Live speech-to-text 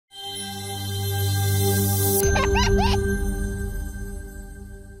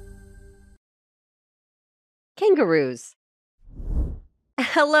kangaroos.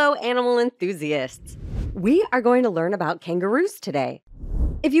 Hello, animal enthusiasts. We are going to learn about kangaroos today.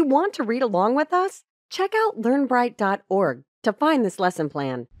 If you want to read along with us, check out learnbright.org to find this lesson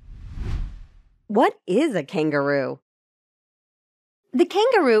plan. What is a kangaroo? The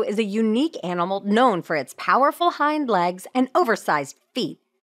kangaroo is a unique animal known for its powerful hind legs and oversized feet,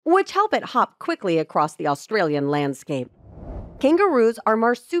 which help it hop quickly across the Australian landscape. Kangaroos are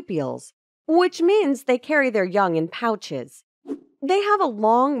marsupials, which means they carry their young in pouches. They have a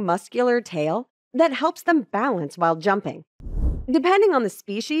long, muscular tail that helps them balance while jumping. Depending on the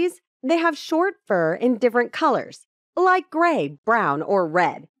species, they have short fur in different colors, like gray, brown, or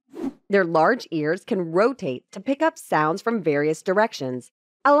red. Their large ears can rotate to pick up sounds from various directions,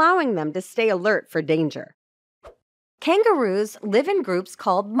 allowing them to stay alert for danger. Kangaroos live in groups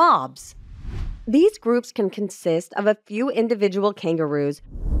called mobs. These groups can consist of a few individual kangaroos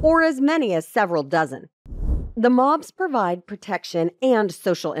or as many as several dozen. The mobs provide protection and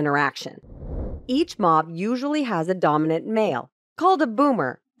social interaction. Each mob usually has a dominant male, called a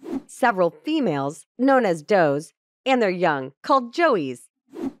boomer, several females, known as does, and their young, called joeys.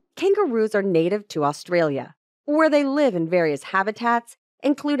 Kangaroos are native to Australia, where they live in various habitats,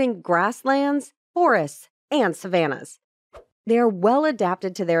 including grasslands, forests, and savannas. They are well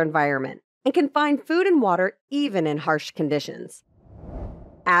adapted to their environment and can find food and water even in harsh conditions.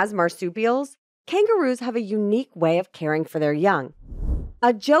 As marsupials, kangaroos have a unique way of caring for their young.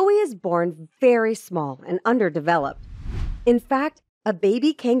 A joey is born very small and underdeveloped. In fact, a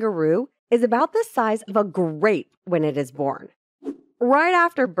baby kangaroo is about the size of a grape when it is born. Right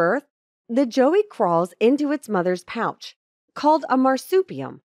after birth, the joey crawls into its mother's pouch, called a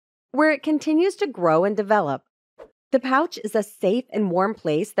marsupium, where it continues to grow and develop. The pouch is a safe and warm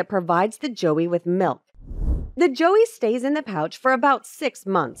place that provides the joey with milk. The joey stays in the pouch for about 6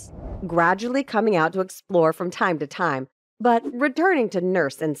 months, gradually coming out to explore from time to time, but returning to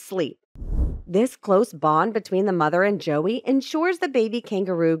nurse and sleep. This close bond between the mother and joey ensures the baby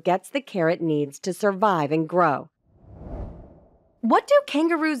kangaroo gets the care it needs to survive and grow. What do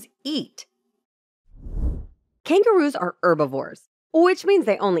kangaroos eat? Kangaroos are herbivores, which means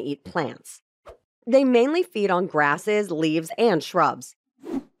they only eat plants. They mainly feed on grasses, leaves, and shrubs.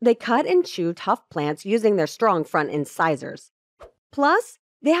 They cut and chew tough plants using their strong front incisors. Plus,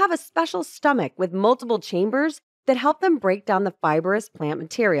 they have a special stomach with multiple chambers that help them break down the fibrous plant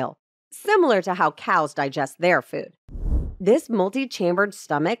material, similar to how cows digest their food. This multi-chambered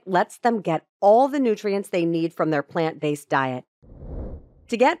stomach lets them get all the nutrients they need from their plant-based diet.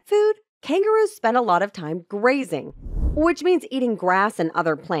 To get food, kangaroos spend a lot of time grazing, which means eating grass and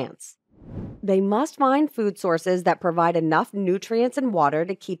other plants. They must find food sources that provide enough nutrients and water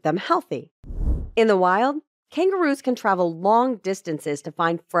to keep them healthy. In the wild, kangaroos can travel long distances to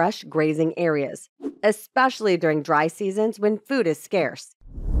find fresh grazing areas, especially during dry seasons when food is scarce.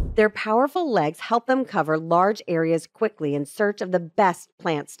 Their powerful legs help them cover large areas quickly in search of the best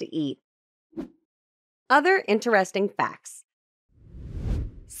plants to eat. Other interesting facts.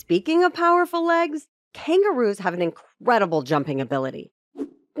 Speaking of powerful legs, kangaroos have an incredible jumping ability.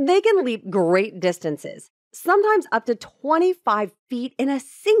 They can leap great distances, sometimes up to 25 feet in a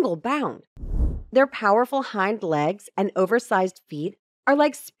single bound. Their powerful hind legs and oversized feet are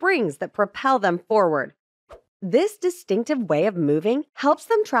like springs that propel them forward. This distinctive way of moving helps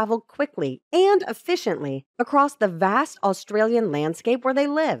them travel quickly and efficiently across the vast Australian landscape where they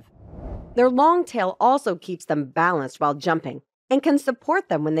live. Their long tail also keeps them balanced while jumping and can support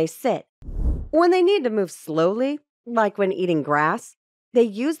them when they sit. When they need to move slowly, like when eating grass, they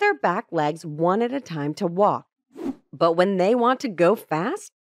use their back legs one at a time to walk. But when they want to go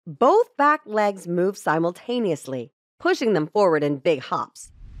fast, both back legs move simultaneously, pushing them forward in big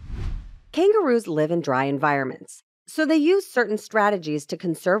hops. Kangaroos live in dry environments, so they use certain strategies to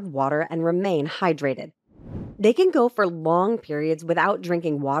conserve water and remain hydrated. They can go for long periods without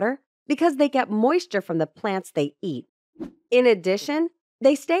drinking water because they get moisture from the plants they eat. In addition,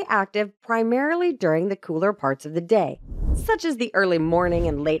 they stay active primarily during the cooler parts of the day, such as the early morning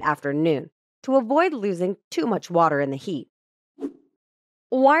and late afternoon, to avoid losing too much water in the heat.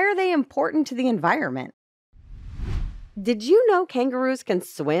 Why are they important to the environment? Did you know kangaroos can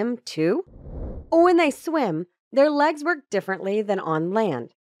swim too? When they swim, their legs work differently than on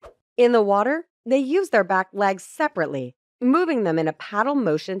land. In the water, they use their back legs separately, moving them in a paddle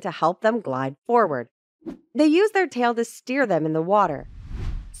motion to help them glide forward. They use their tail to steer them in the water.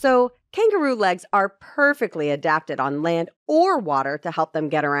 So, kangaroo legs are perfectly adapted on land or water to help them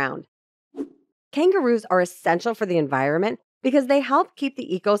get around. Kangaroos are essential for the environment because they help keep the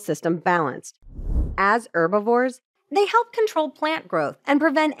ecosystem balanced. As herbivores, They help control plant growth and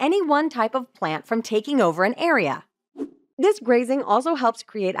prevent any one type of plant from taking over an area. This grazing also helps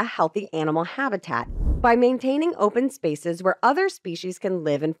create a healthy animal habitat by maintaining open spaces where other species can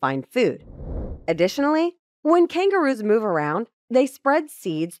live and find food. Additionally, when kangaroos move around, they spread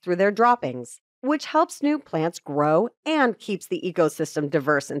seeds through their droppings, which helps new plants grow and keeps the ecosystem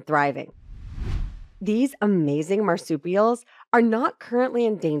diverse and thriving. These amazing marsupials are not currently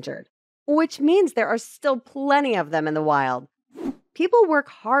endangered, which means there are still plenty of them in the wild. People work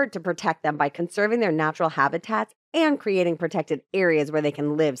hard to protect them by conserving their natural habitats and creating protected areas where they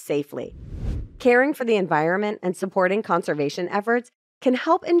can live safely. Caring for the environment and supporting conservation efforts can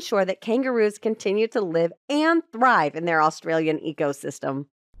help ensure that kangaroos continue to live and thrive in their Australian ecosystem.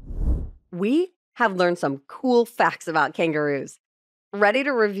 We have learned some cool facts about kangaroos. Ready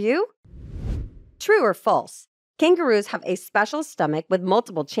to review? True or false? Kangaroos have a special stomach with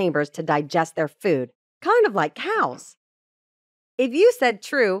multiple chambers to digest their food, kind of like cows. If you said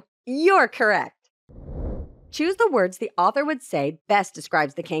true, you're correct. Choose the words the author would say best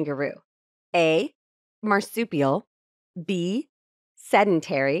describes the kangaroo. A, marsupial. B,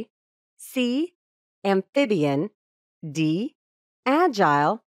 sedentary. C, amphibian. D,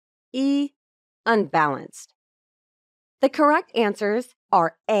 agile. E, unbalanced. The correct answers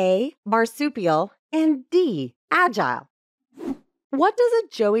are A, marsupial, and D, agile. What does a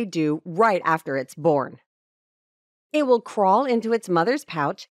joey do right after it's born? It will crawl into its mother's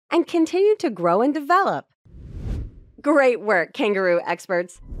pouch and continue to grow and develop. Great work, kangaroo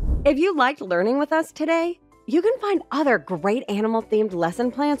experts! If you liked learning with us today, you can find other great animal-themed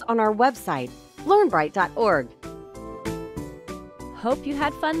lesson plans on our website, learnbright.org. Hope you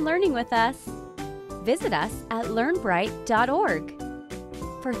had fun learning with us. Visit us at learnbright.org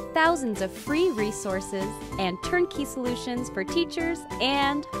for thousands of free resources and turnkey solutions for teachers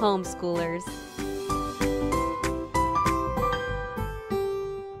and homeschoolers.